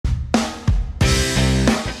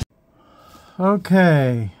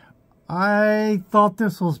Okay, I thought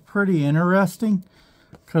this was pretty interesting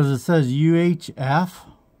because it says UHF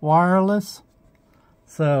wireless,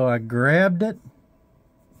 so I grabbed it.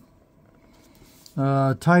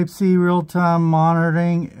 Type-C real-time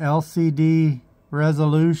monitoring, LCD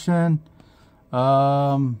resolution,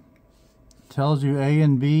 tells you A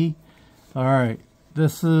and B. Alright,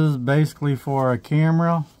 this is basically for a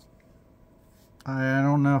camera. I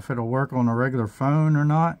don't know if it'll work on a regular phone or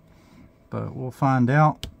not, but we'll find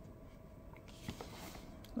out.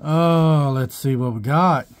 Oh, let's see what we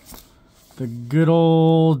got. The good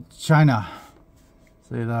old China.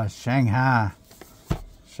 Say the Shanghai.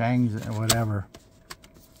 Shangs, whatever.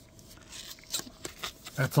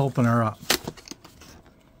 Let's open her up.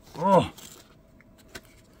 Oh,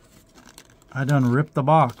 I done ripped the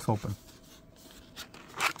box open.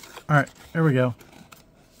 Alright, here we go.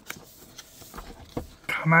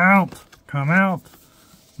 Come out. Come out.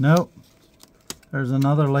 Nope. There's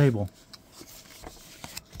another label.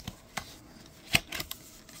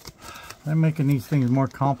 They're making these things more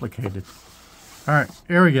complicated. Alright,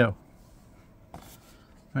 here we go.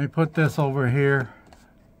 Let me put this over here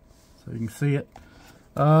so you can see it.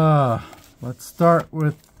 Let's start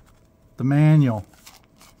with the manual.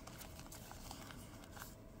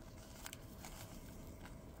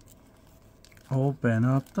 Open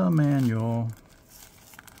up the manual.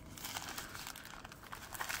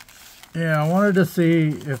 Yeah, I wanted to see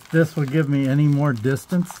if this would give me any more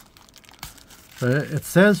distance. But it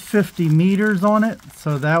says 50 meters on it,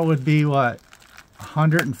 so that would be what,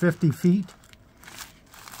 150 feet?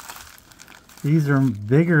 These are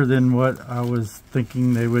bigger than what I was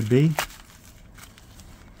thinking they would be.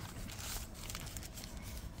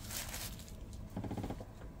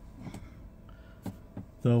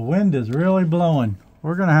 The wind is really blowing.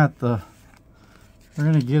 We're gonna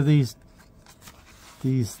give these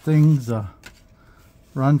things a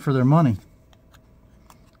run for their money.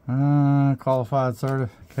 Qualified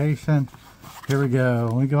certification. Here we go.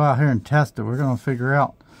 When we go out here and test it, we're gonna figure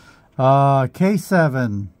out.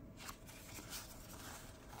 K7.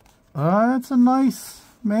 It's a nice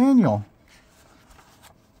manual.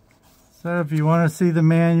 So if you want to see the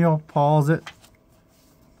manual, pause it.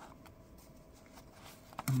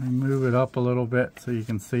 Let me move it up a little bit so you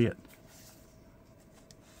can see it.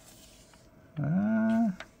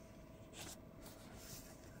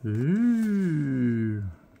 Ooh.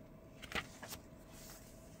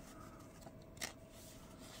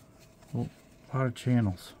 Oh, a lot of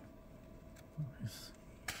channels.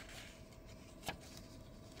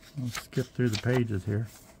 Let's skip through the pages here.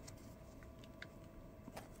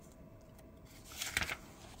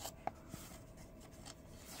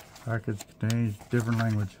 Package contains different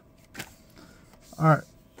language. Alright,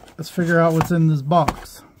 let's figure out what's in this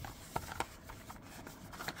box.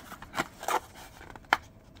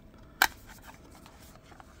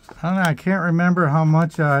 I don't know, I can't remember how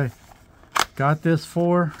much I got this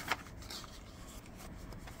for.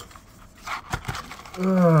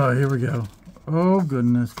 Oh, here we go. Oh,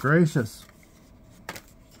 goodness gracious.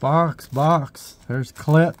 Box. There's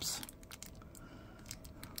clips.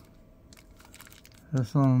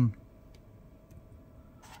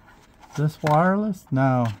 This wireless?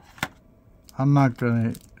 No. I'm not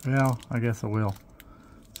gonna, well, I guess I will,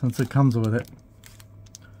 since it comes with it.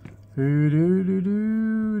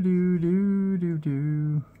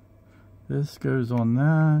 This goes on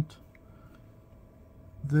that.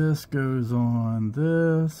 This goes on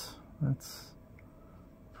this. Let's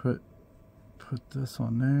put this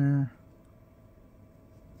on there.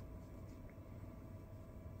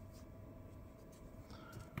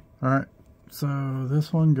 Alright, so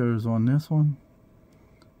this one goes on this one.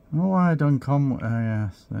 I don't know why it doesn't come.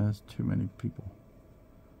 Yes, there's too many people.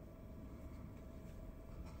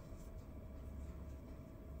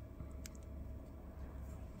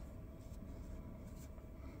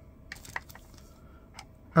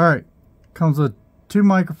 Alright, comes with two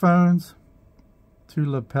microphones, two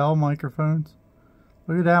lapel microphones.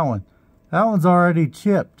 Look at that one. That one's already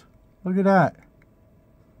chipped. Look at that.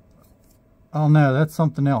 Oh no, that's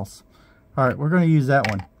something else. Alright, we're going to use that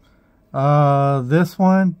one. This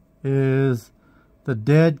one is the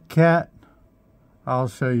dead cat. I'll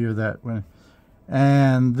show you that one.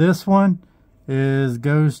 And this one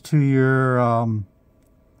goes to your,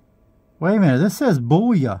 wait a minute, this says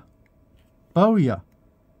Booyah. Booyah.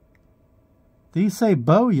 These say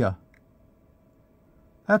Booyah.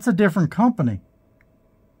 That's a different company.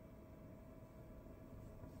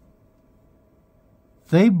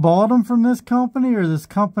 They bought them from this company, or this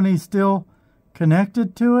company still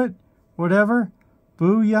connected to it? Whatever.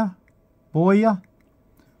 Booyah. Boya.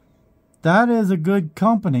 That is a good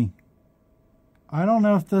company. I don't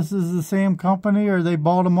know if this is the same company or they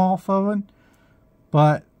bought them off of it,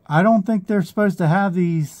 but I don't think they're supposed to have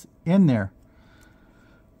these in there.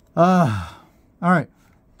 All right,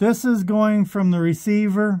 this is going from the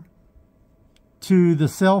receiver to the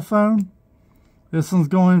cell phone. This one's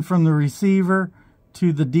going from the receiver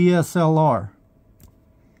to the DSLR.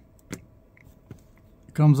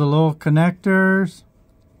 Comes a little connectors.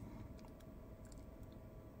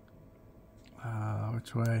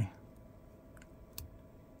 Which way?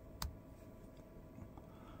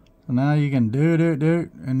 So now you can do,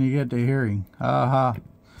 and you get the hearing. All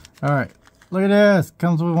right, look at this.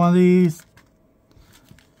 Comes with one of these.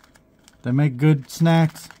 They make good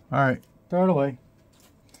snacks. All right, throw it away.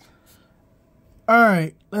 All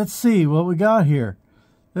right, let's see what we got here.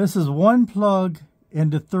 This is one plug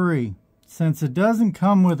into 3. Since it doesn't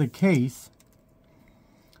come with a case,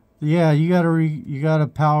 yeah, you gotta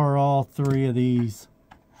power all 3 of these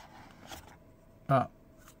up.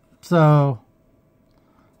 So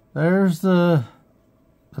there's the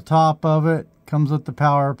top of it. Comes with the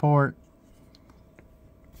power port.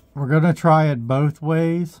 We're gonna try it both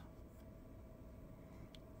ways.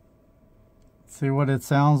 See what it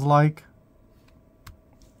sounds like.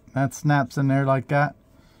 That snaps in there like that.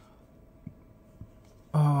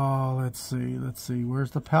 Oh, let's see.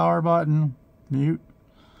 Where's the power button? Mute.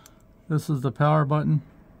 This is the power button.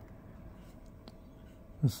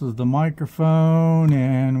 This is the microphone,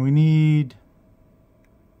 and we need...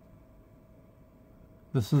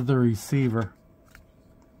 This is the receiver.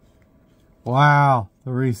 Wow,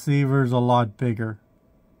 the receiver's a lot bigger.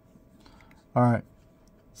 Alright,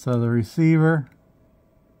 so the receiver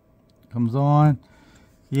comes on.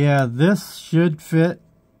 Yeah, this should fit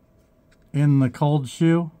in the cold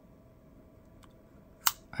shoe.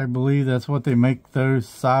 I believe that's what they make those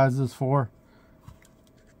sizes for.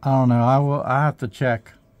 I don't know. I have to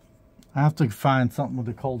check. I have to find something with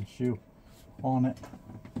a cold shoe on it.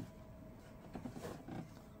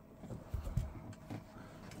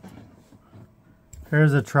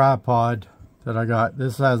 Here's a tripod that I got.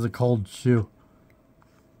 This has a cold shoe.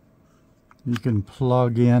 You can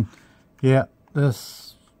plug in. Yeah,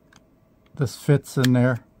 this fits in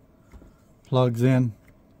there. Plugs in.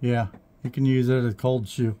 Yeah, you can use it as a cold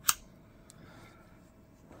shoe.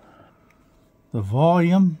 The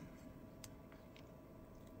volume,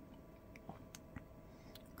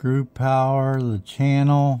 group power, the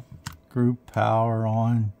channel, group power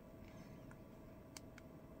on.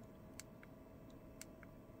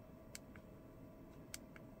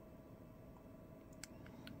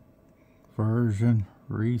 Version,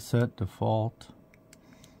 reset default,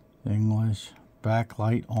 English,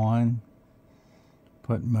 backlight on.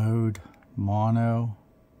 Put mode, mono,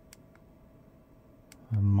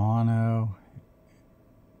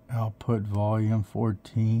 output volume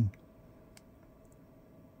 14.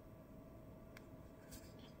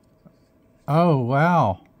 Oh,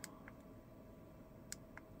 wow.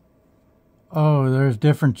 Oh, there's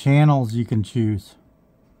different channels you can choose.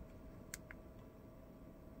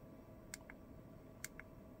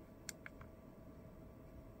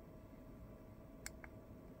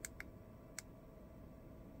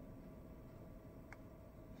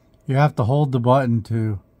 You have to hold the button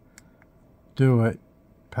to do it.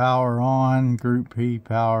 Power on, group P,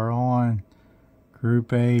 power on,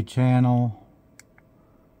 group A channel.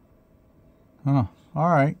 Huh,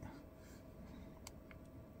 alright.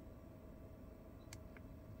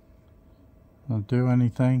 Don't do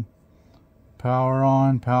anything. Power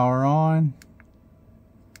on, power on.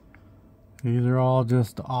 These are all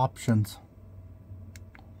just options.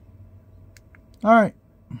 Alright.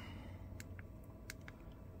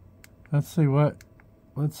 Let's see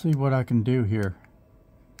what I can do here.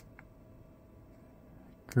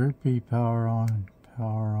 Group B, power on,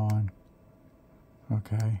 power on.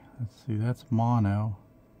 Okay, let's see, that's mono.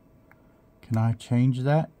 Can I change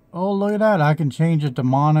that? Oh, look at that, I can change it to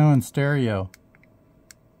mono and stereo.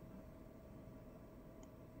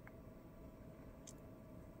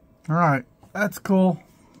 Alright, that's cool.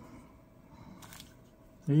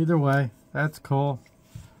 Either way, that's cool.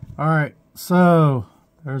 Alright, so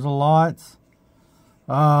there's a lot.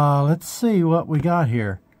 Let's see what we got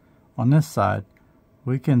here on this side.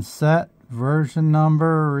 We can set version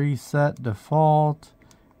number, reset default,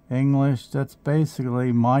 English. That's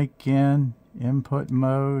basically mic in, input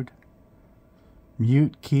mode,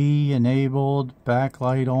 mute key enabled,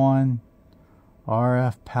 backlight on,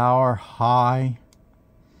 RF power high,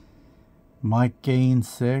 mic gain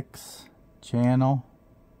 6, channel,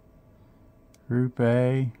 group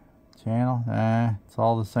A, channel, it's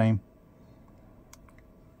all the same.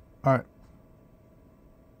 Alright.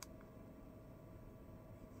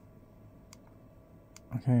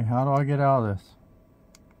 Okay, how do I get out of this?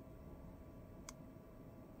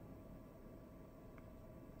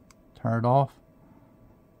 Turn it off.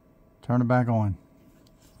 Turn it back on.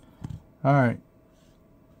 Alright.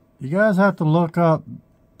 You guys have to look up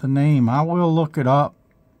the name. I will look it up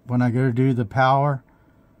when I go to do the power.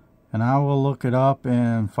 And I will look it up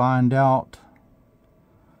and find out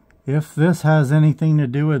if this has anything to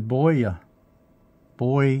do with Boya.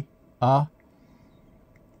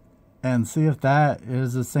 And see if that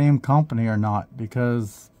is the same company or not,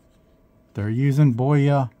 because they're using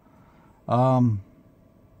Boya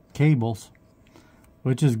cables,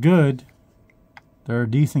 which is good. They're a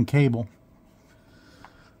decent cable.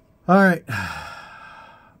 Alright,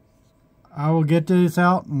 I will get this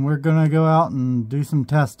out and we're gonna go out and do some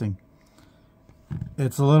testing.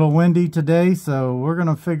 It's a little windy today, so we're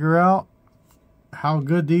gonna figure out how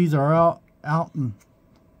good these are out in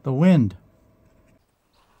the wind.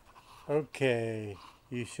 Okay,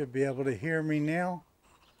 you should be able to hear me now.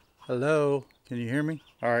 Hello, can you hear me?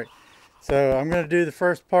 All right, so I'm going to do the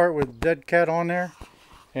first part with Dead Cat on there,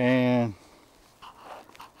 and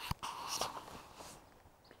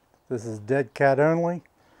this is Dead Cat only.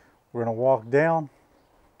 We're going to walk down.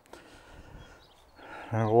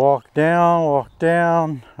 Walk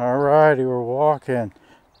down. All righty, we're walking.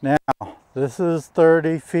 Now, this is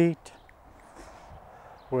 30 feet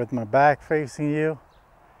with my back facing you.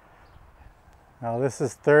 Now this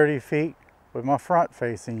is 30 feet with my front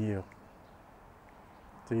facing you.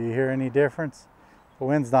 Do you hear any difference? The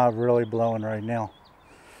wind's not really blowing right now.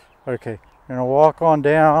 Okay, you're gonna walk on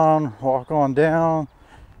down.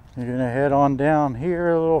 You're gonna head on down here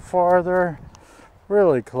a little farther.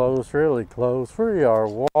 Really close. We are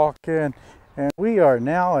walking, and we are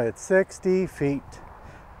now at 60 feet.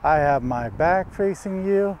 I have my back facing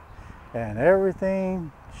you, and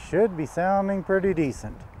everything should be sounding pretty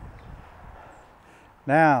decent.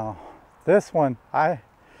 Now, this one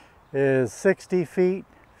is 60 feet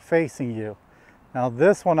facing you. Now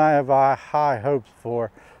this one I have high hopes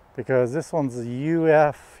for, because this one's a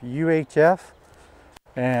UHF,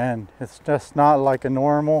 and it's just not like a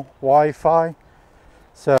normal Wi-Fi.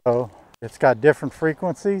 So it's got different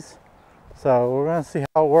frequencies. So we're going to see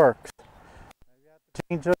how it works. You have to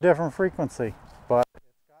change a different frequency, but it's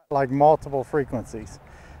got like multiple frequencies.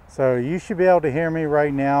 So you should be able to hear me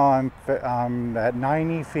right now. I'm at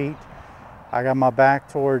 90 feet. I got my back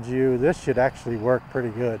towards you. This should actually work pretty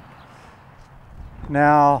good.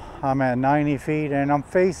 Now I'm at 90 feet and I'm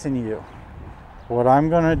facing you. What I'm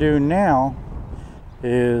going to do now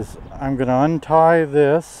is I'm going to untie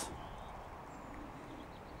this.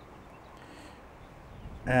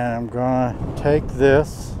 And I'm going to take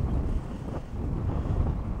this.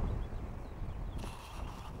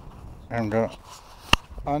 I'm going to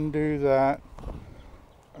undo that.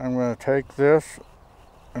 I'm going to take this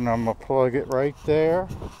and I'm going to plug it right there.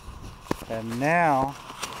 And now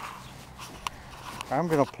I'm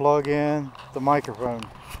going to plug in the microphone.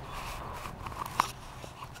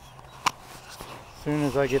 As soon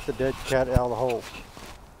as I get the Dead Cat out of the hole.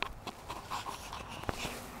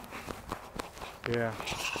 Yeah,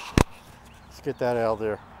 let's get that out of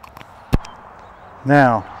there.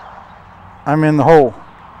 Now, I'm in the hole.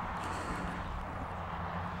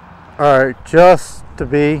 Alright, just to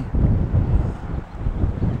be,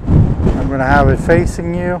 I'm going to have it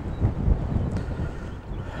facing you.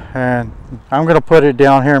 And I'm going to put it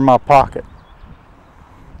down here in my pocket.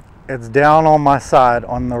 It's down on my side,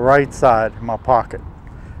 on the right side of my pocket.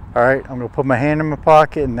 Alright, I'm going to put my hand in my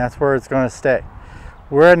pocket and that's where it's going to stay.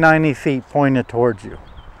 We're at 90 feet pointed towards you.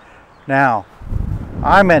 Now,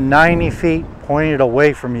 I'm at 90 feet pointed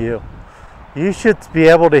away from you. You should be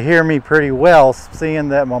able to hear me pretty well, seeing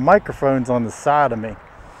that my microphone's on the side of me.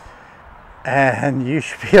 And you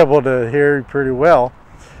should be able to hear me pretty well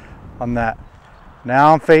on that.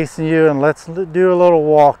 Now I'm facing you, and let's do a little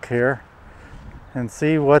walk here and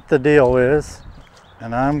see what the deal is.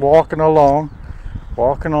 And I'm walking along,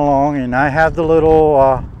 and I have the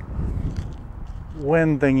little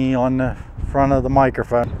wind thingy on the front of the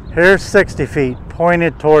microphone. Here's 60 feet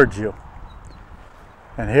pointed towards you,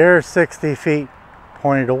 and here's 60 feet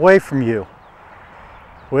pointed away from you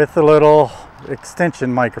with the little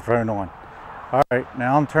extension microphone on. All right,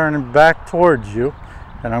 now I'm turning back towards you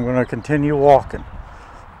and I'm going to continue walking.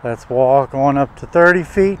 Let's walk on up to 30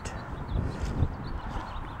 feet,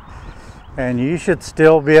 and you should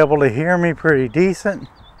still be able to hear me pretty decent,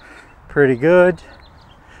 pretty good.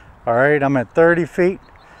 All right, I'm at 30 feet.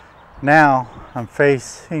 Now I'm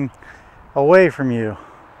facing away from you.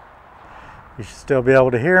 You should still be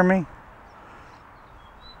able to hear me.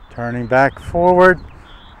 Turning back forward.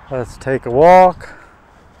 Let's take a walk.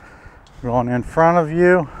 going in front of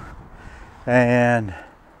you, and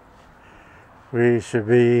we should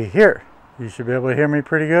be here. You should be able to hear me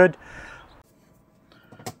pretty good.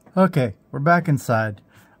 Okay, we're back inside.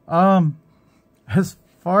 As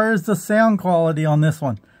far as the sound quality on this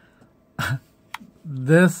one,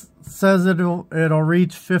 this says it'll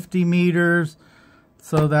reach 50 meters,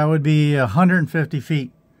 so that would be 150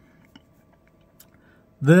 feet.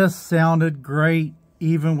 This sounded great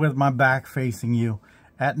even with my back facing you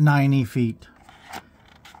at 90 feet.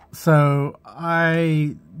 So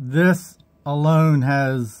this alone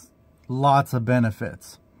has lots of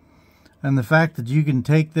benefits. And the fact that you can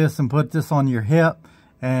take this and put this on your hip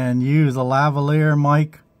and use a lavalier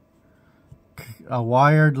mic, a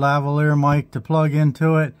wired lavalier mic to plug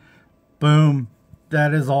into it, boom,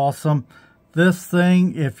 that is awesome. This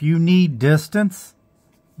thing, if you need distance,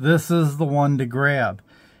 this is the one to grab.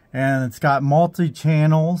 And it's got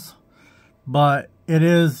multi-channels, but it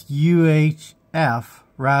is UHF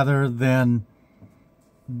rather than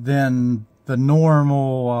the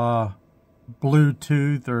normal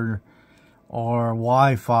Bluetooth or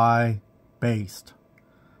Wi-Fi based.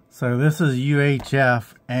 So this is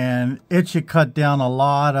UHF, and it should cut down a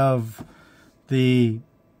lot of the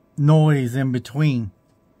noise in between,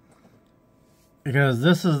 because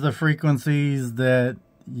this is the frequencies that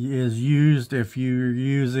is used if you're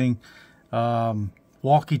using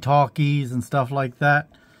walkie-talkies and stuff like that.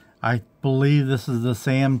 I believe this is the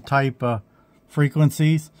same type of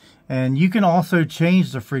frequencies, and you can also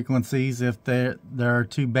change the frequencies if they're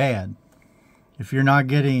too bad. If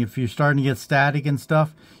you're starting to get static and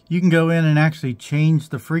stuff, you can go in and actually change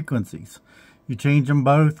the frequencies. You change them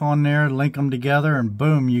both on there, link them together, and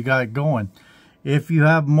boom, you got it going. If you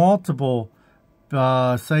have multiple,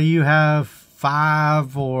 say you have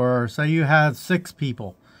 5 or say you have 6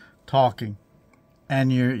 people talking,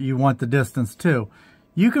 and you want the distance too,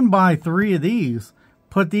 you can buy 3 of these,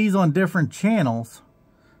 put these on different channels,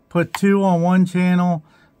 put 2 on one channel,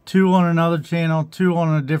 2 on another channel, 2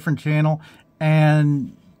 on a different channel,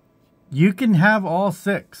 and you can have all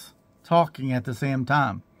 6 talking at the same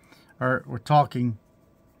time, or talking.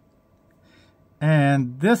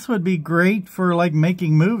 And this would be great for like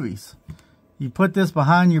making movies. You put this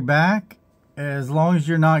behind your back, as long as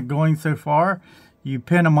you're not going so far. You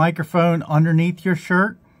pin a microphone underneath your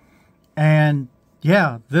shirt, and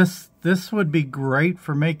yeah, this would be great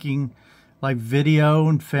for making like video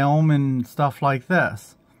and film and stuff like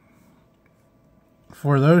this.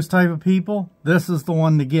 For those type of people, this is the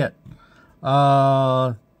one to get.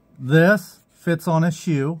 This fits on a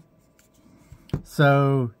shoe,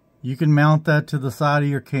 so you can mount that to the side of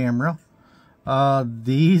your camera.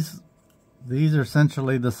 These are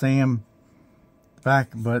essentially the same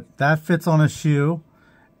back, but that fits on a shoe,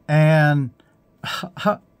 and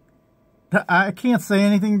I can't say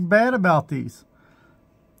anything bad about these.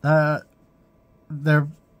 They're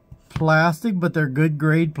plastic, but they're good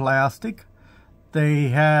grade plastic. They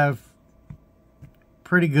have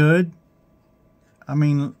pretty good, I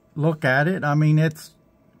mean, look at it. I mean,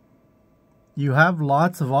 you have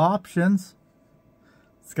lots of options.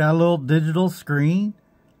 It's got a little digital screen.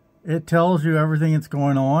 It tells you everything that's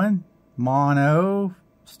going on. Mono,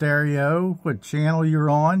 stereo, what channel you're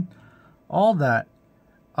on, all that.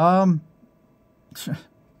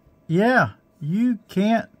 Yeah, you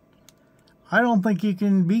can't, I don't think you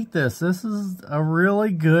can beat this. This is a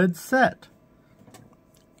really good set.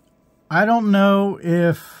 I don't know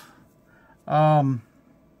if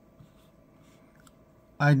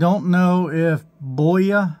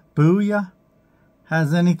Booyah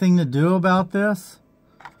has anything to do about this,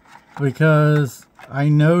 because I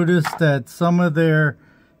noticed that some of their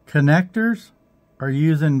connectors are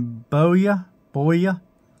using Booyah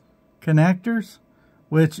connectors,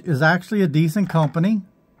 which is actually a decent company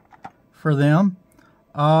for them.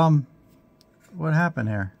 What happened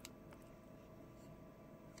here?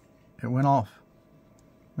 It went off.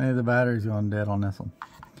 Maybe the battery's going dead on this one.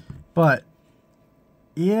 But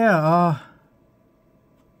yeah,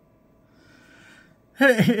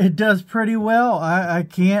 it does pretty well. I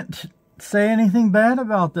can't say anything bad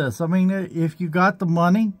about this. I mean, if you got the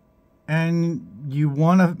money and you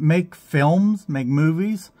want to make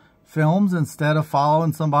movies, films, instead of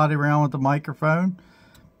following somebody around with a microphone,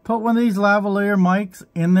 put one of these lavalier mics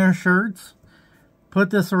in their shirts, put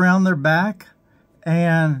this around their back,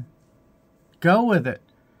 and go with it,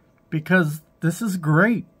 because this is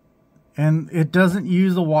great. And it doesn't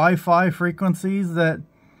use the Wi-Fi frequencies that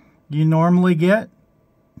you normally get.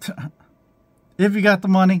 If you got the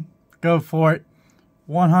money, go for it.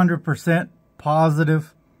 100%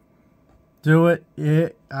 positive. Do it.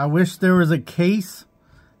 I wish there was a case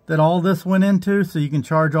that all this went into, so you can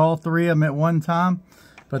charge all three of them at one time.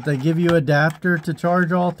 But they give you an adapter to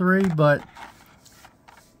charge all three. But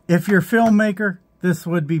if you're a filmmaker, this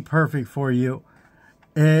would be perfect for you.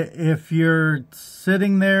 If you're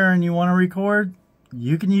sitting there and you want to record,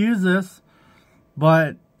 you can use this.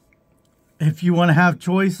 But if you want to have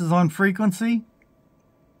choices on frequency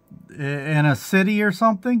in a city or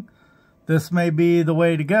something, this may be the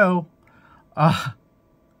way to go.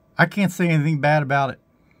 I can't say anything bad about it.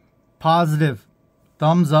 Positive,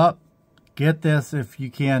 thumbs up. Get this if you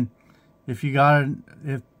can, if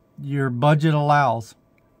your budget allows.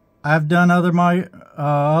 I've done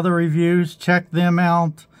other reviews. Check them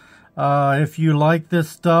out. If you like this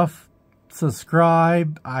stuff,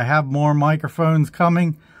 subscribe. I have more microphones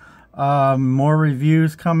coming, more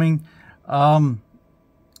reviews coming.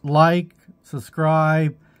 Like,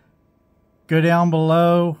 subscribe, go down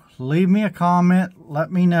below, leave me a comment,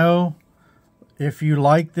 let me know if you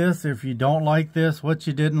like this, if you don't like this, what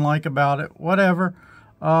you didn't like about it, whatever.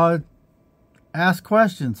 Ask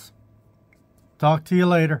questions. Talk to you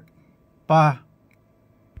later. Bye.